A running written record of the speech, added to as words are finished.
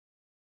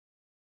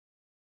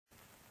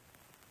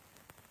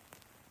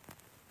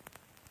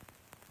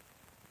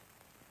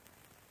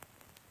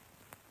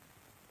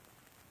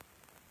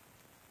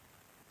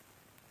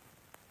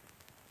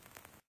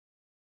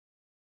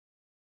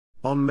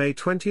On May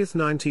 20,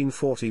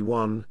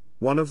 1941,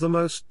 one of the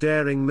most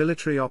daring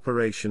military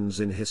operations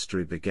in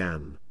history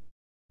began.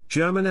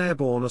 German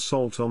airborne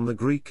assault on the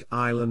Greek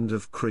island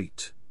of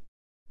Crete.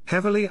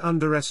 Heavily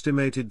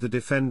underestimated the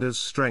defenders'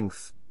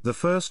 strength, the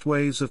first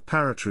waves of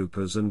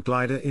paratroopers and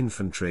glider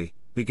infantry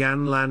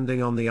began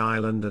landing on the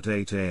island at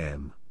 8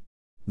 a.m.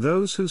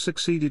 Those who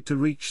succeeded to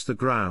reach the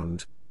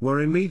ground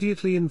were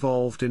immediately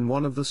involved in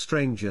one of the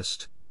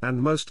strangest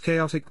and most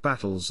chaotic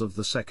battles of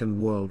the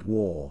Second World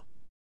War.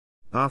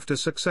 After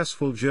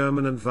successful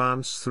German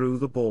advance through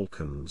the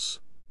Balkans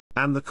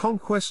and the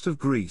conquest of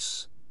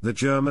Greece, the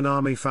German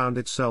army found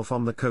itself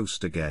on the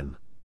coast again.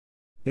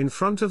 In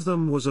front of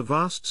them was a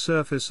vast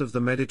surface of the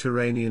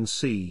Mediterranean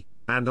Sea,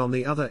 and on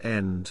the other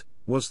end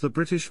was the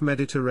British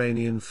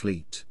Mediterranean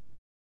Fleet.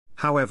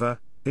 However,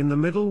 in the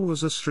middle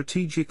was a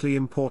strategically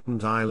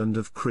important island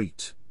of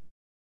Crete.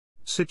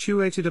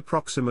 Situated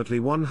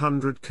approximately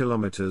 100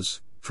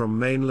 kilometers from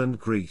mainland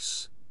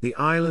Greece, the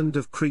island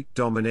of Crete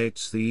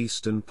dominates the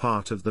eastern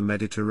part of the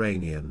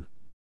Mediterranean.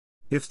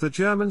 If the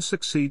Germans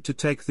succeed to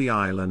take the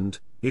island,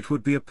 it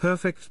would be a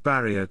perfect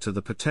barrier to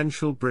the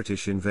potential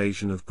British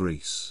invasion of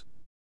Greece.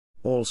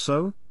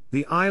 Also,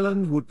 the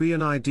island would be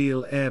an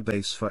ideal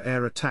airbase for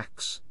air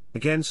attacks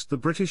against the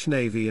British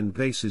Navy and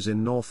bases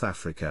in North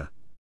Africa.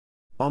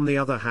 On the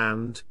other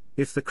hand,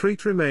 if the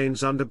Crete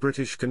remains under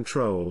British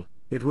control,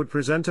 it would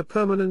present a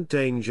permanent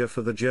danger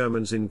for the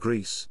Germans in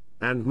Greece,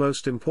 and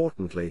most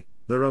importantly,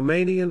 the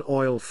Romanian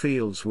oil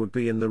fields would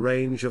be in the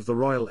range of the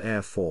Royal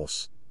Air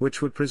Force,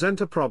 which would present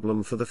a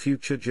problem for the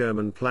future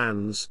German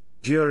plans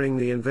during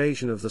the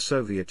invasion of the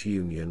Soviet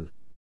Union.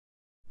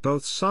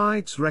 Both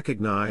sides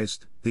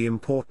recognized the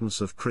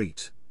importance of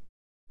Crete.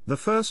 The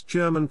first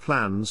German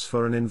plans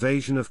for an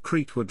invasion of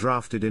Crete were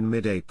drafted in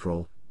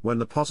mid-April, when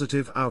the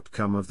positive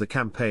outcome of the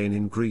campaign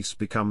in Greece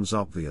becomes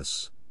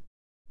obvious.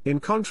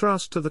 In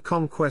contrast to the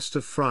conquest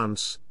of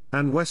France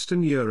and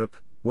Western Europe,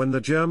 when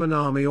the German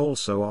army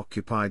also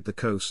occupied the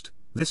coast,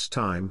 this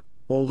time,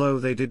 although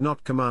they did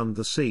not command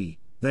the sea,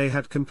 they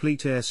had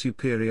complete air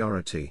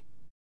superiority.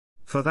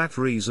 For that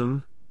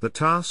reason, the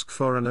task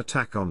for an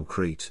attack on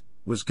Crete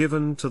was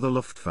given to the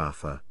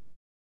Luftwaffe.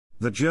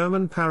 The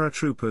German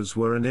paratroopers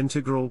were an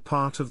integral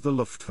part of the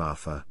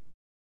Luftwaffe.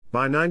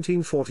 By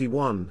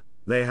 1941,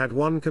 they had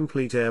one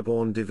complete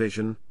airborne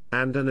division,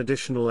 and an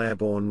additional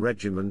airborne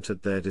regiment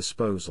at their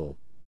disposal.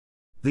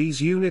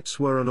 These units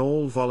were an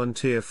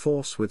all-volunteer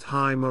force with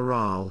high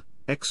morale,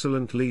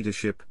 excellent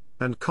leadership,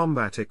 and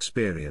combat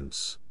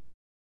experience.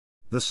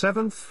 The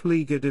 7th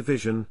Flieger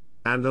Division,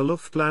 and a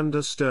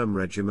Luftlandder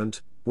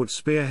Sturmregiment, would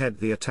spearhead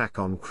the attack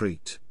on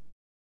Crete.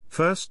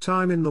 First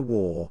time in the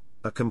war,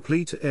 a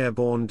complete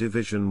airborne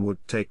division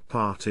would take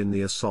part in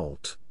the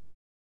assault.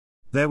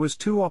 There was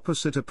two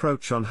opposite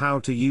approach on how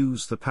to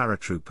use the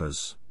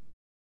paratroopers.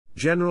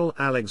 General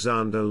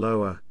Alexander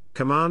Lower,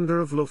 commander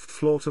of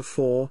Luftflotte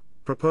 4,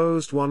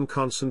 proposed one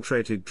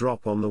concentrated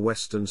drop on the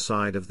western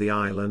side of the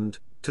island,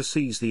 to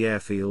seize the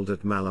airfield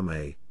at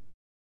Malmö.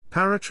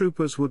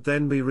 Paratroopers would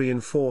then be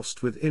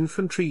reinforced with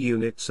infantry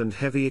units and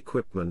heavy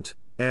equipment,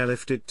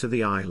 airlifted to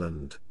the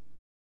island.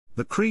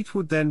 The Crete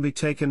would then be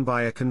taken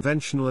by a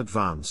conventional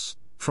advance,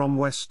 from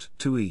west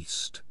to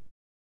east.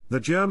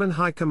 The German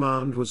High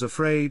Command was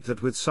afraid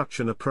that with such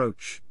an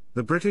approach,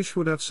 the British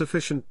would have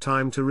sufficient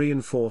time to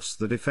reinforce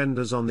the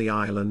defenders on the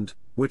island,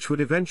 which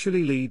would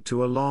eventually lead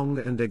to a long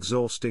and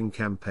exhausting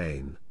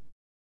campaign.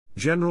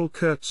 General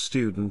Kurt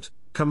Student,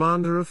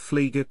 commander of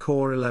Flieger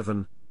Corps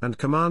 11, and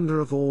commander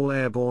of all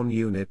airborne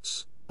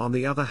units, on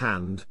the other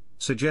hand,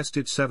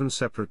 suggested 7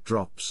 separate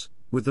drops,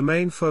 with the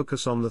main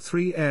focus on the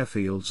 3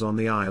 airfields on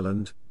the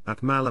island,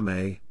 at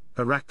Malmö,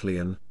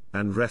 Heraklion,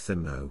 and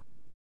Rethymno.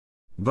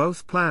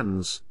 Both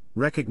plans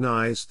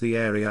recognized the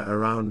area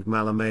around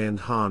Malmö and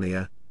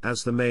Harnia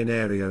as the main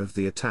area of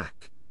the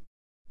attack.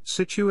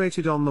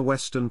 Situated on the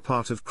western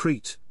part of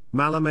Crete,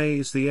 Malmö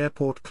is the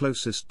airport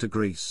closest to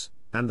Greece,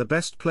 and the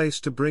best place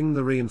to bring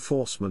the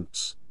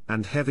reinforcements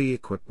and heavy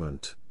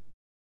equipment.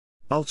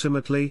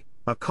 Ultimately,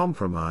 a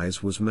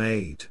compromise was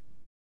made.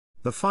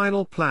 The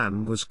final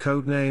plan was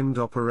codenamed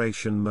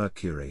Operation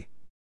Mercury.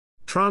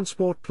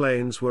 Transport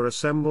planes were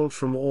assembled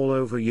from all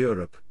over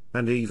Europe,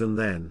 and even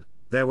then,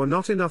 there were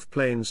not enough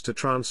planes to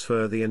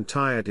transfer the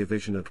entire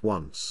division at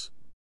once.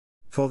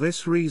 For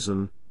this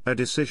reason, a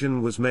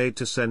decision was made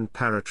to send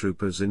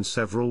paratroopers in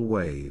several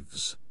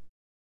waves.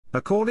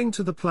 According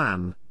to the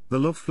plan, the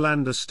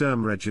Luftlandder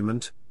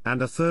Sturmregiment,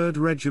 and a 3rd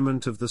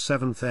Regiment of the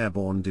 7th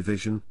Airborne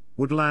Division,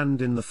 would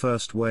land in the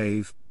first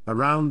wave,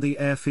 around the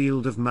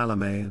airfield of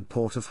Malmö and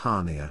port of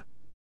Harnia.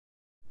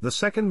 The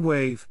second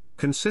wave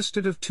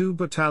consisted of 2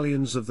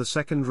 battalions of the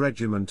 2nd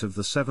Regiment of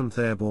the 7th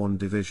Airborne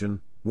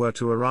Division, were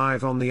to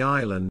arrive on the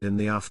island in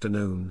the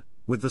afternoon,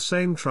 with the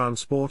same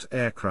transport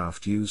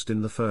aircraft used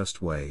in the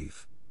first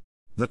wave.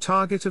 The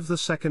target of the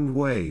second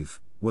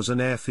wave was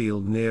an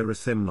airfield near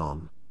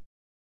Rethymnon.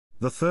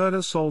 The third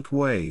assault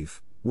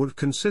wave would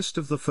consist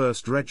of the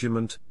 1st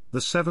Regiment, the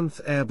 7th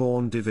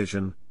Airborne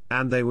Division,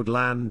 and they would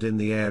land in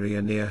the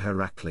area near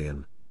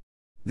Heraklion.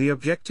 The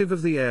objective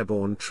of the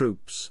airborne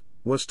troops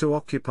was to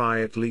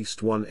occupy at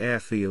least one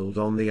airfield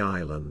on the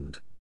island.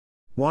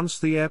 Once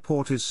the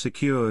airport is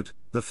secured,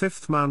 the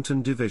 5th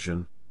Mountain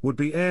Division would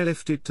be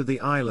airlifted to the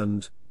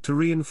island to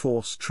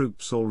reinforce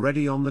troops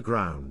already on the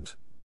ground.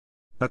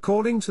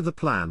 According to the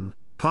plan,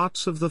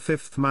 parts of the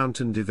 5th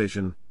Mountain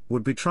Division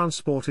would be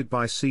transported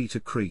by sea to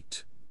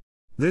Crete.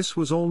 This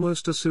was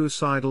almost a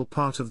suicidal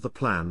part of the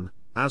plan,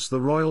 as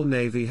the Royal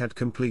Navy had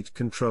complete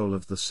control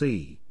of the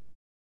sea.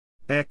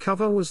 Air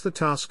cover was the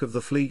task of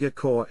the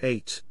Fliegerkorps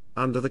 8,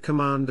 under the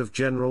command of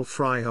General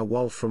Freiherr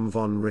Wolfram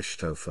von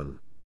Richthofen.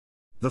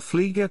 The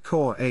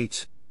Fliegerkorps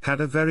 8 had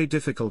a very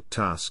difficult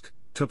task,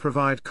 to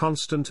provide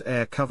constant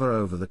air cover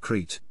over the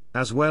Crete,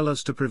 as well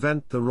as to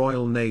prevent the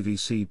Royal Navy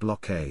sea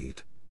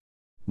blockade.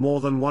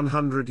 More than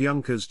 100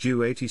 Junkers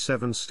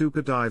Ju-87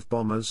 Stuka dive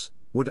bombers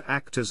would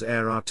act as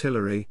air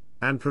artillery,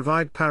 and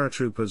provide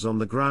paratroopers on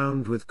the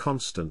ground with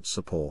constant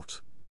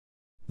support.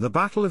 The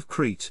Battle of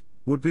Crete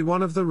would be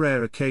one of the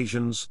rare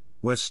occasions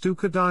where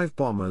Stuka dive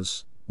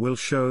bombers will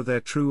show their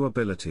true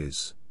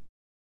abilities.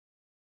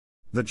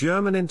 The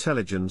German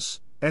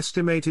intelligence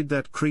estimated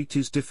that Crete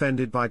is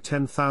defended by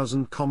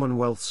 10,000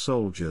 Commonwealth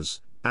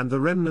soldiers, and the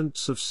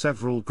remnants of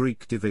several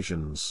Greek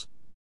divisions.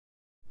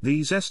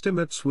 These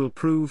estimates will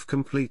prove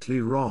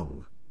completely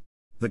wrong.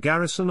 The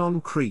garrison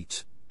on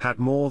Crete had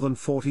more than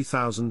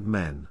 40,000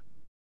 men.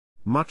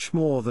 Much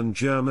more than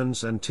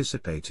Germans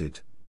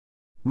anticipated.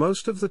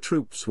 Most of the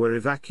troops were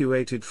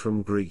evacuated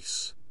from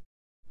Greece.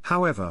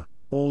 However,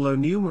 although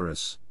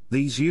numerous,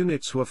 these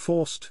units were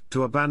forced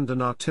to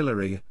abandon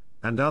artillery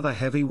and other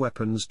heavy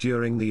weapons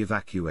during the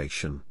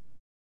evacuation.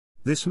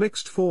 This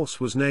mixed force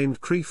was named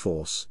Crete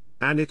Force,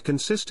 and it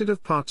consisted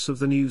of parts of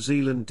the New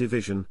Zealand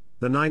Division,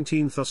 the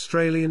 19th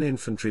Australian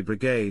Infantry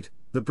Brigade,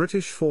 the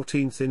British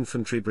 14th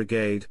Infantry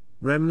Brigade,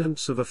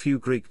 remnants of a few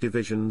Greek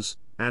divisions,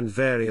 and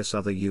various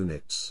other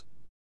units.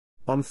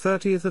 On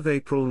 30th of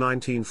April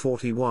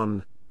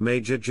 1941,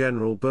 Major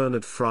General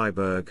Bernard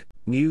Freyberg,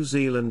 New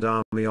Zealand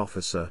Army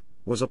officer,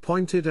 was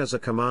appointed as a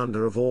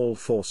commander of all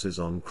forces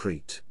on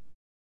Crete.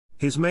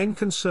 His main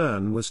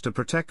concern was to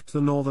protect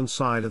the northern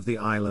side of the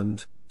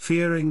island,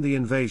 fearing the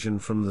invasion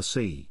from the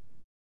sea.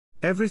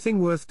 Everything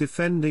worth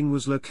defending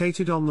was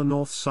located on the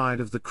north side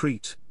of the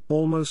Crete,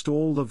 almost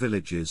all the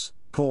villages,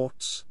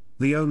 ports,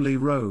 the only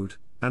road,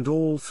 and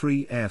all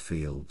 3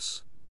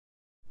 airfields.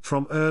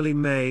 From early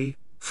May,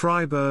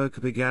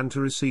 Freyberg began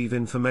to receive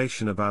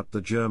information about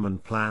the German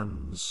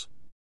plans.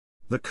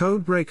 The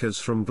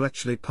codebreakers from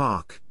Bletchley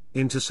Park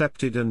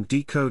intercepted and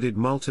decoded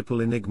multiple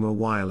Enigma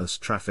wireless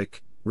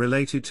traffic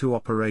related to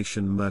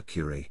Operation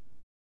Mercury.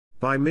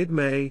 By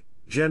mid-May,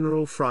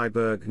 General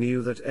Freyberg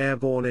knew that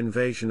airborne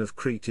invasion of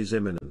Crete is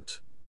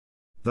imminent.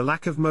 The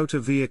lack of motor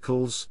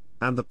vehicles,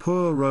 and the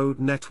poor road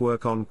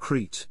network on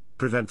Crete,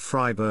 prevent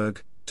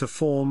Freyberg to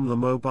form the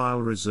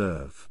mobile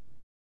reserve.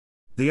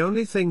 The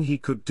only thing he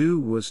could do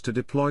was to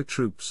deploy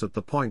troops at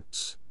the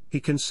points he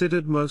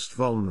considered most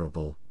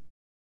vulnerable.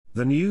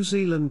 The New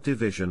Zealand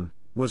Division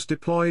was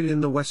deployed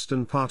in the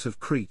western part of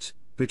Crete,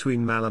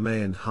 between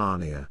Malomé and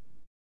Hania.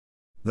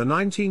 The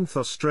 19th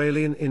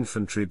Australian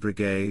Infantry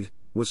Brigade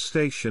was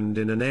stationed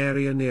in an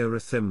area near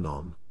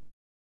Rethymnon.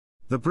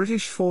 The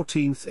British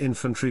 14th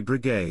Infantry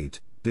Brigade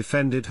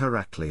defended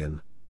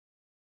Heraklion.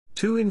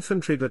 2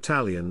 infantry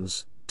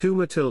battalions, 2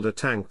 Matilda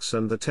tanks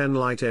and the 10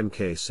 light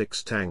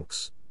Mk6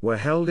 tanks, were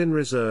held in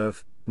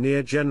reserve,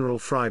 near General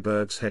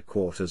Freyberg's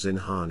headquarters in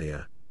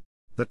Hania.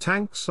 The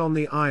tanks on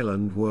the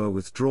island were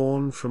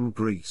withdrawn from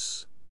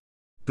Greece.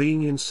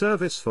 Being in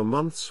service for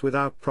months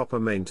without proper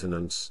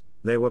maintenance,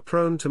 they were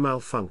prone to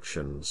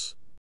malfunctions.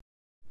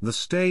 The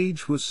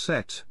stage was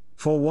set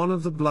for one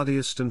of the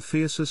bloodiest and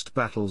fiercest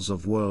battles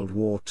of World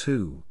War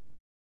II.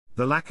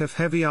 The lack of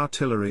heavy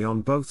artillery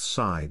on both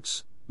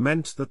sides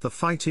meant that the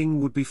fighting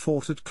would be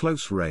fought at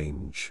close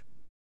range.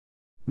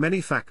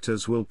 Many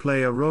factors will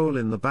play a role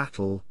in the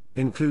battle,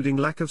 including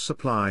lack of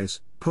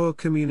supplies, poor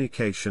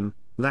communication,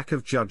 lack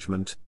of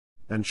judgment,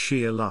 and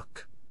sheer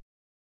luck.